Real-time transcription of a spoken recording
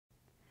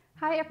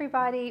Hi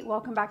everybody,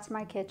 welcome back to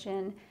my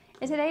kitchen.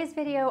 In today's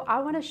video,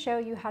 I want to show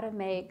you how to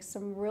make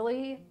some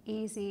really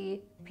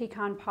easy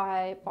pecan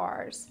pie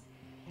bars.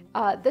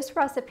 This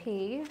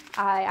recipe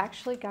I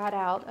actually got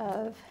out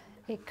of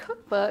a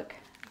cookbook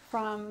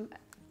from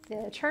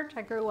the church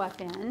I grew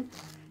up in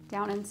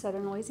down in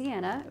southern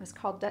Louisiana. It was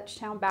called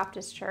Dutchtown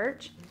Baptist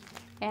Church.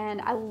 And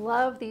I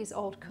love these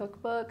old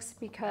cookbooks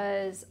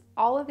because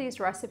all of these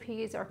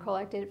recipes are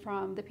collected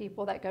from the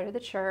people that go to the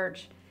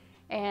church.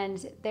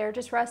 And they're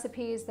just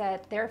recipes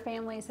that their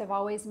families have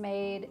always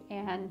made,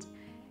 and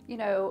you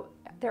know,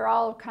 they're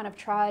all kind of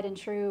tried and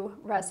true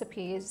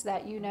recipes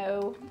that you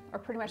know are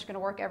pretty much going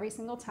to work every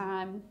single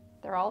time.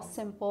 They're all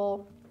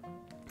simple.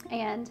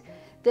 And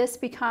this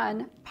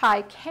pecan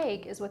pie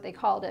cake is what they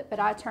called it, but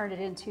I turned it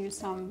into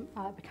some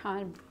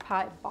pecan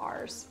pie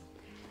bars.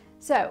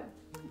 So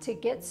to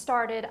get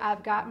started,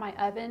 I've got my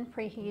oven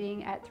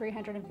preheating at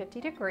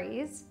 350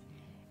 degrees,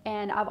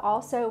 and I've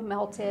also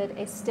melted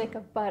a stick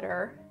of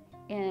butter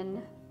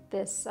in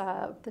this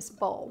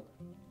bowl.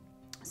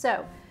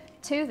 So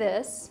to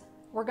this,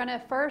 we're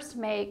gonna first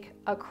make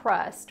a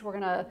crust. We're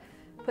gonna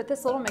put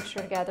this little mixture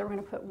together. We're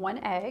gonna put 1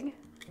 egg,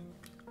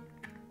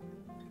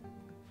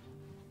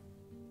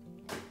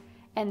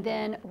 and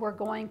then we're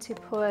going to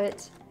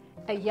put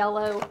a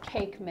yellow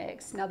cake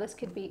mix. Now this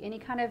could be any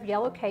kind of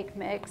yellow cake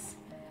mix.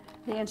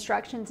 The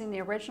instructions in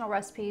the original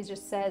recipes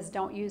just says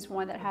don't use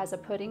one that has a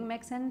pudding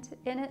mix in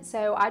it.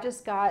 So I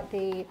just got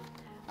the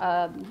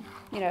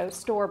you know,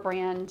 store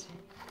brand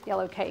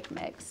yellow cake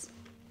mix.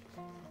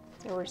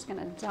 So we're just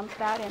gonna dump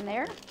that in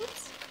there.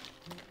 Oops.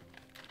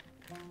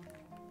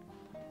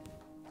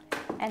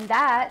 And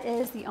that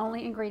is the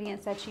only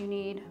ingredients that you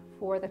need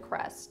for the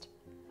crust.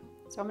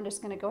 So I'm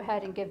just gonna go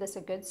ahead and give this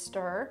a good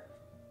stir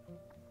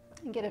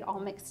and get it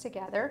all mixed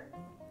together.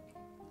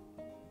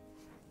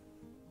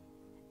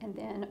 And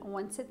then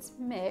once it's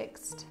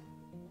mixed,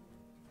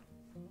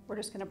 we're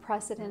just gonna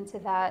press it into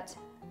that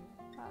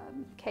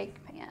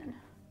cake pan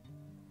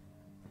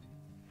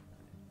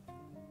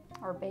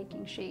or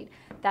baking sheet.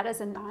 That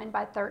is a 9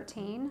 by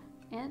 13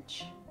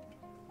 inch.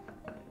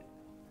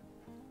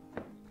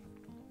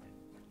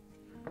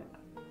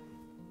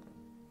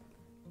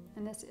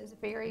 And this is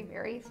very,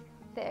 very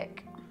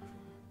thick.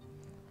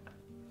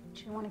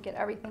 But you want to get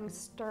everything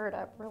stirred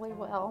up really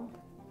well.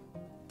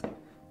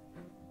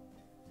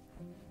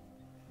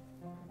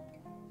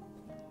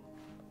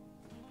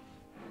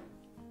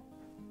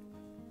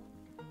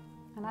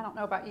 And I don't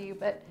know about you,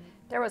 but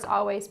there was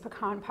always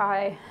pecan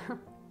pie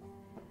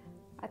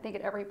I think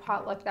at every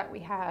potluck that we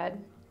had.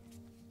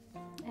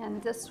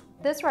 And this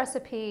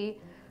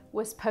recipe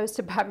was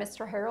posted by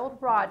Mr. Harold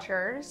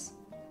Rogers,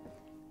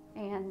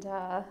 and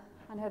I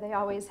know they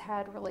always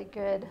had really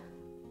good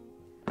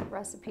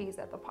recipes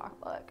at the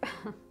potluck.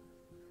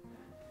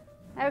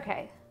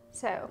 Okay,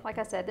 so like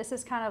I said, this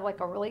is kind of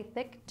like a really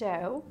thick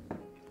dough,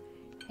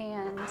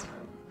 and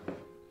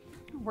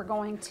we're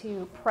going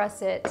to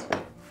press it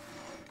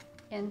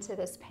into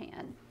this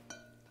pan.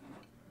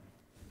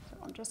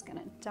 I'm just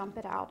gonna dump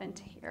it out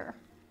into here.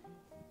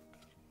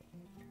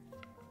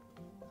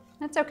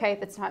 It's okay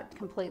if it's not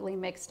completely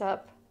mixed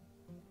up.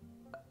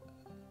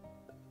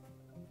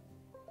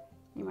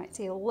 You might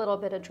see a little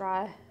bit of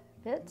dry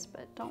bits,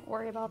 but don't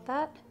worry about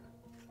that.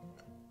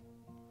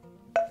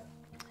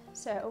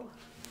 So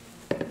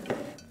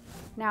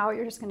now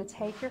you're just gonna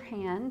take your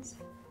hands.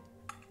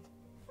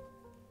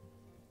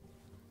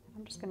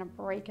 I'm just gonna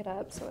break it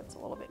up so it's a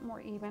little bit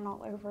more even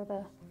all over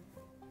the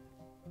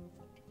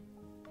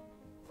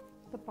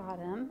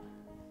bottom.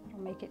 It'll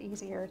make it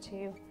easier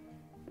to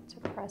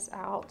press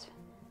out.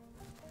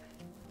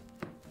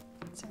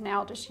 So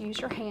now just use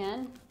your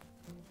hand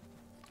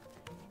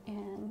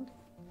and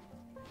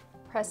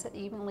press it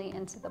evenly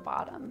into the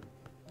bottom.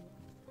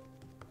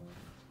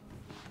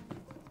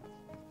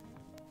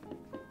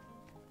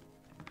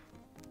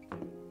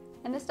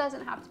 And this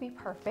doesn't have to be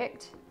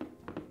perfect.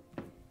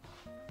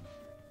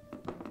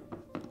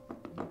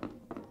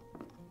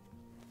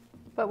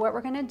 But what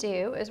we're gonna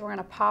do is we're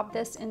gonna pop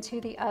this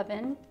into the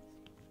oven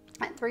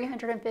at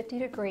 350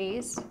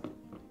 degrees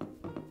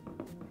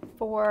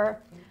for,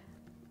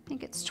 I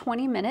think it's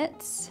 20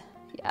 minutes,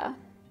 yeah.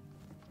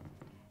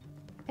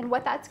 And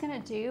what that's gonna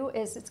do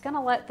is it's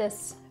gonna let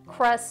this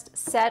crust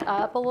set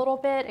up a little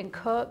bit and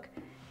cook.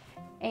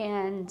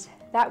 And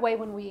that way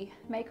when we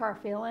make our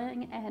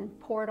filling and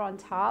pour it on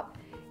top,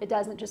 it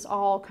doesn't just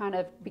all kind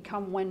of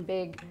become one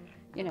big,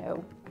 you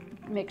know,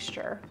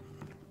 mixture.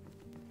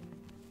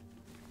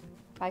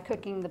 By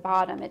cooking the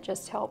bottom, it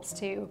just helps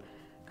to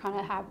kind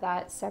of have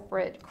that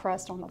separate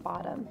crust on the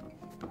bottom.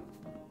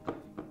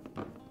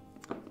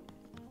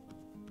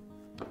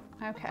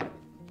 Okay.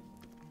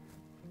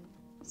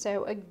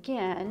 So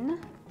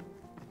again,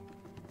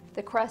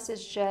 the crust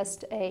is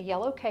just a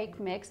yellow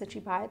cake mix that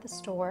you buy at the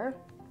store,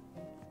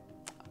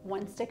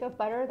 1 stick of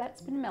butter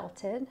that's been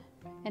melted,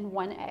 and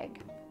 1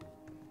 egg.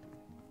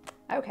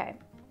 Okay.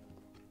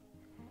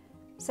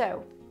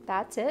 So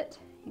that's it.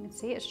 You can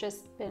see it's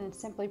just been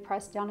simply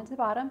pressed down into the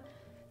bottom.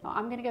 Now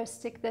I'm gonna go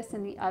stick this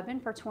in the oven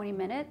for 20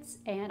 minutes,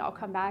 and I'll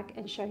come back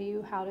and show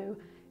you how to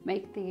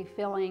make the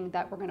filling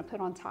that we're going to put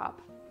on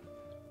top.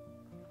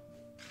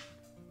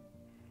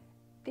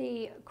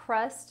 The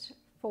crust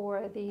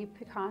for the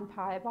pecan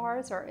pie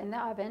bars are in the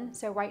oven.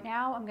 So right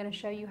now I'm going to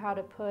show you how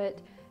to put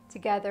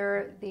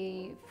together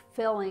the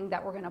filling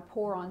that we're going to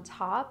pour on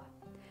top.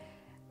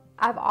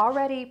 I've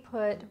already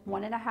put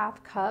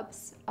 1.5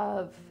 cups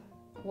of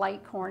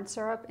light corn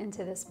syrup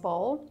into this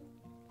bowl.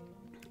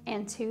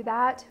 And to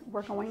that,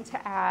 we're going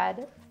to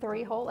add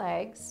 3 whole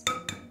eggs.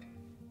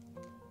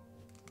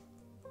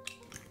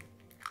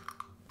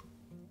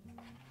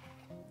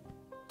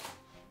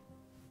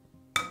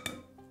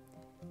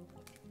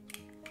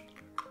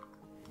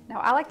 Now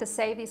I like to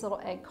save these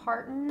little egg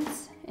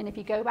cartons, and if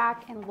you go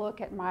back and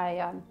look at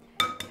my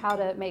how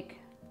to make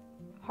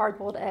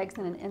hard-boiled eggs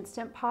in an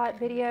Instant Pot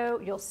video,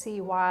 you'll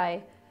see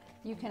why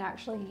you can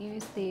actually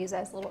use these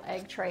as little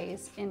egg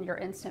trays in your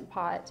Instant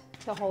Pot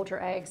to hold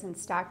your eggs and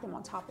stack them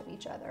on top of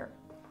each other.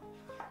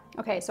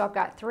 Okay, so I've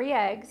got 3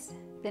 eggs.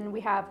 Then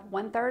we have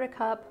 1/3 a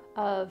cup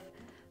of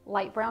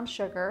light brown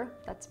sugar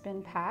that's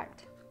been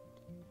packed.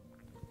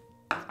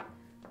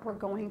 We're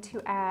going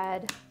to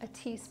add a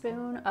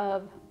teaspoon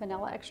of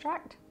vanilla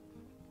extract.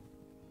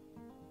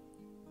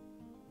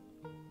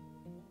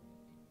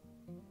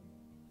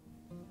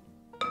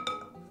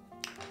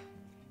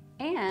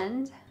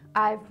 And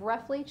I've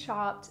roughly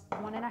chopped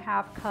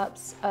 1.5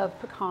 cups of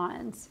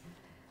pecans.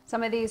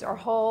 Some of these are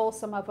whole,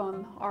 some of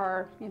them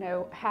are, you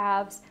know,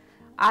 halves.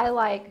 I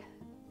like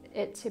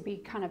it to be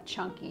kind of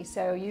chunky,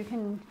 so you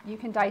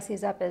can dice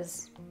these up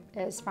as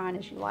fine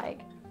as you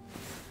like.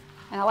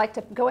 And I like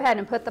to go ahead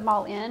and put them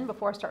all in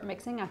before I start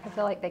mixing. I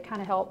feel like they kind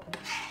of help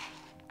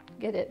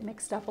get it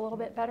mixed up a little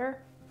bit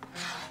better.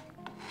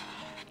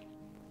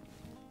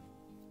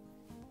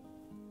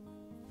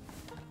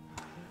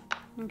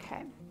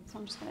 Okay, so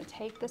I'm just going to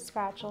take the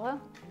spatula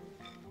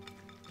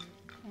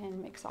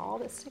and mix all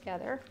this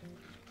together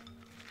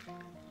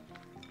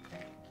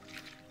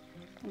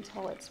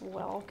until it's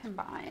well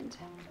combined.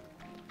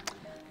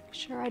 Make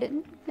sure I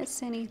didn't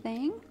miss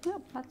anything.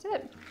 Nope, that's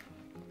it.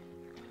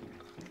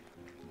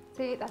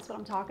 See, that's what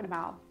I'm talking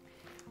about.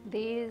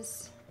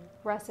 These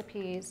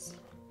recipes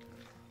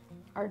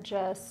are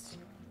just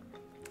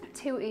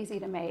too easy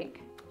to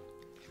make.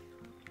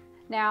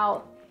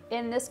 Now,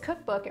 in this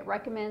cookbook, it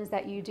recommends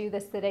that you do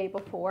this the day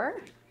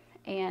before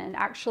and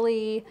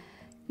actually,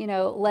 you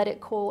know, let it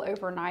cool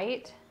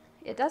overnight.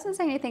 It doesn't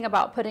say anything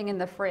about putting in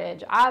the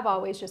fridge. I've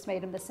always just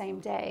made them the same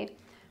day,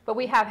 but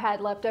we have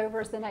had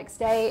leftovers the next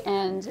day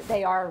and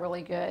they are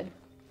really good.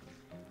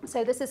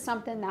 So this is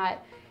something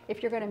that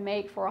if you're going to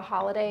make for a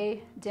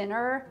holiday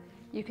dinner,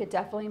 you could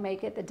definitely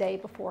make it the day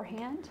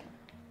beforehand.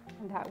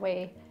 And that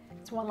way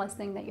it's one less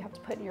thing that you have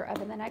to put in your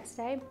oven the next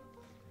day.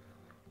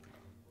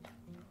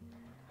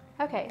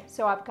 Okay,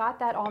 so I've got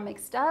that all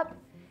mixed up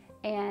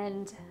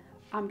and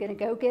I'm going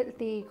to go get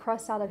the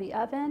crust out of the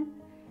oven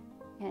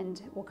and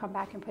we'll come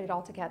back and put it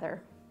all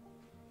together.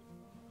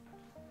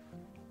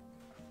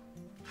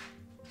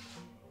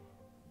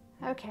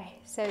 Okay,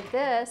 so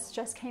this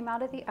just came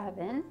out of the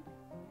oven.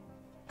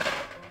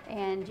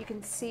 And you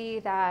can see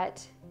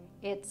that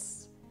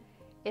it's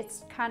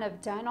kind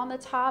of done on the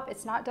top.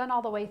 It's not done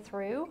all the way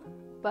through,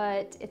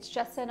 but it's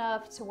just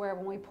enough to where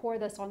when we pour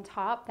this on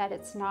top that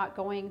it's not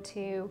going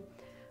to,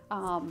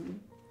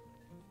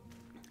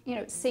 you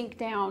know, sink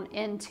down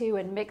into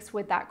and mix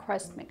with that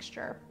crust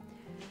mixture.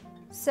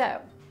 So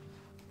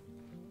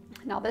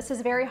now this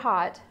is very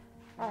hot,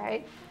 all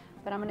right,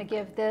 but I'm gonna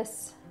give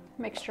this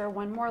mixture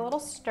one more little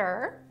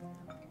stir.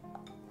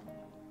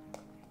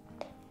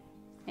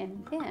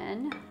 And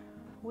then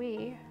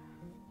we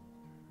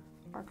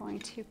are going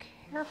to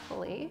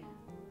carefully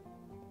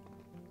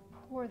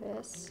pour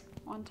this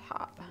on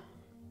top.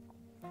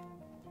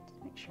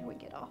 Just make sure we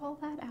get all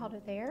that out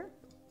of there.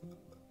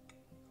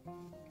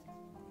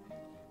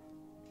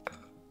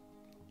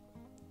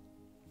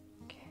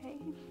 Okay.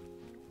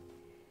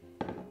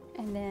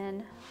 And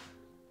then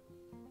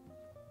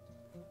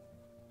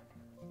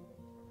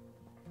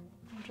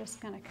I'm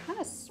just going to kind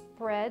of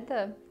spread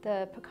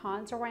the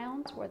pecans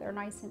around where they're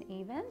nice and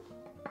even.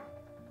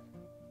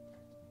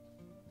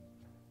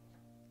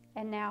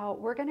 And now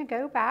we're going to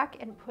go back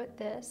and put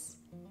this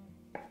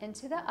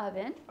into the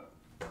oven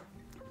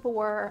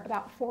for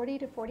about 40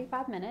 to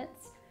 45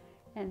 minutes,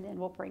 and then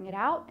we'll bring it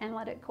out and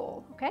let it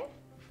cool, okay?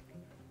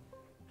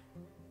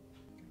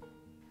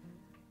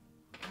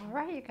 All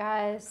right, you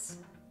guys,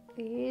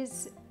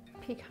 these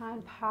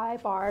pecan pie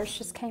bars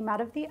just came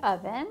out of the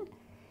oven,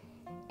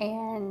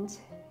 and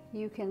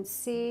you can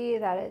see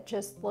that it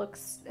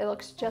looks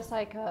just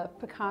like a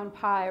pecan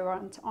pie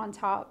on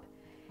top.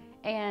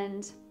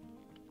 And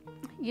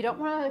you don't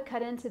want to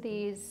cut into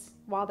these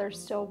while they're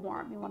still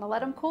warm. You want to let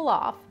them cool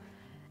off.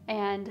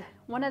 And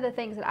one of the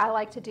things that I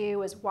like to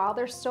do is while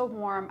they're still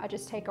warm, I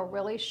just take a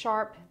really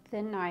sharp,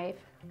 thin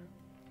knife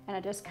and I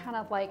just kind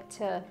of like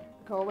to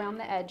go around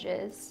the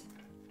edges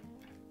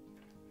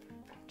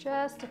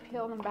just to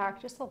peel them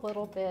back just a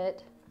little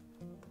bit.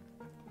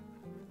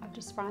 I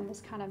just find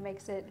this kind of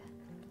makes it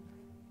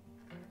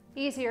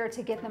easier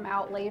to get them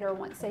out later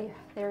once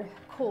they're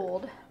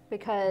cooled,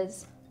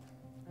 because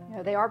You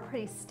know, they are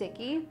pretty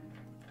sticky.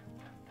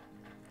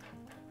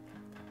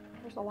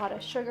 There's a lot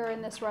of sugar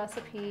in this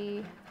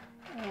recipe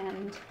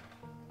and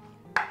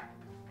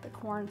the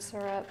corn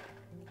syrup.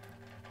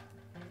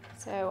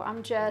 So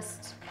I'm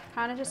just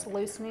kind of just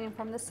loosening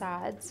from the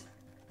sides,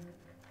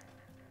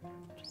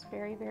 just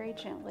very, very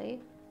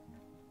gently.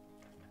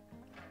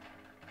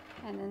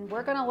 And then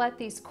we're gonna let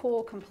these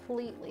cool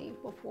completely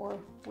before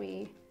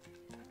we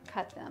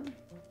cut them.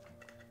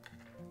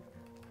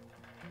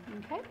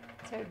 Okay,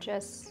 so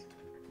just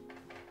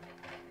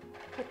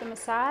put them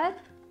aside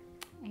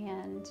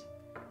and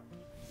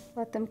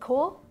let them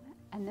cool.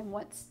 And then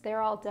once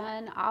they're all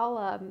done,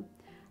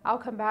 I'll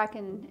come back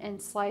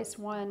and slice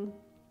one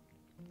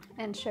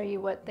and show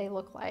you what they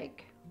look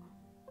like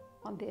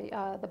on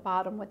the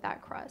bottom with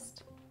that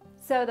crust.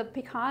 So the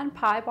pecan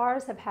pie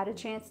bars have had a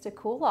chance to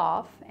cool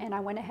off, and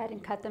I went ahead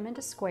and cut them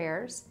into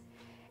squares.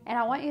 And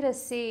I want you to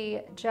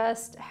see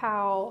just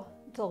how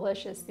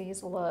delicious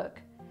these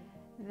look.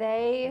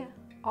 They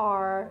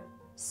are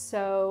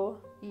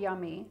so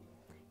yummy.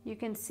 You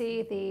can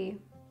see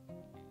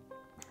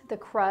the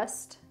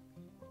crust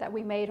that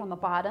we made on the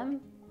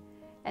bottom,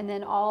 and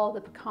then all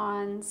the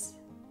pecans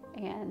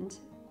and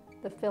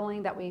the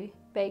filling that we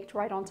baked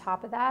right on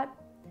top of that.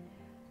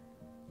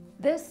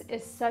 This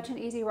is such an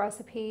easy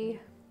recipe,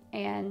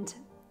 and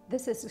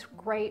this is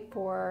great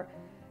for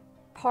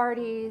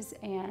parties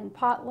and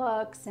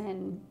potlucks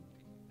and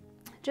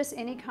just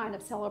any kind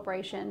of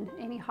celebration,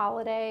 any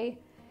holiday.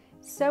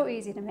 So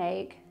easy to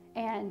make.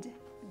 And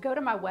go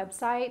to my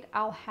website,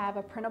 I'll have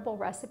a printable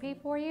recipe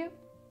for you.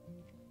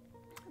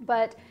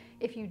 But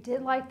if you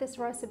did like this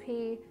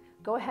recipe,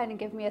 go ahead and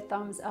give me a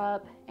thumbs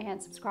up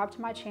and subscribe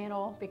to my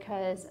channel,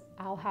 because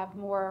I'll have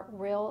more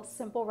real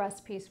simple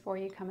recipes for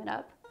you coming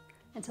up.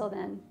 Until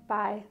then,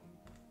 bye.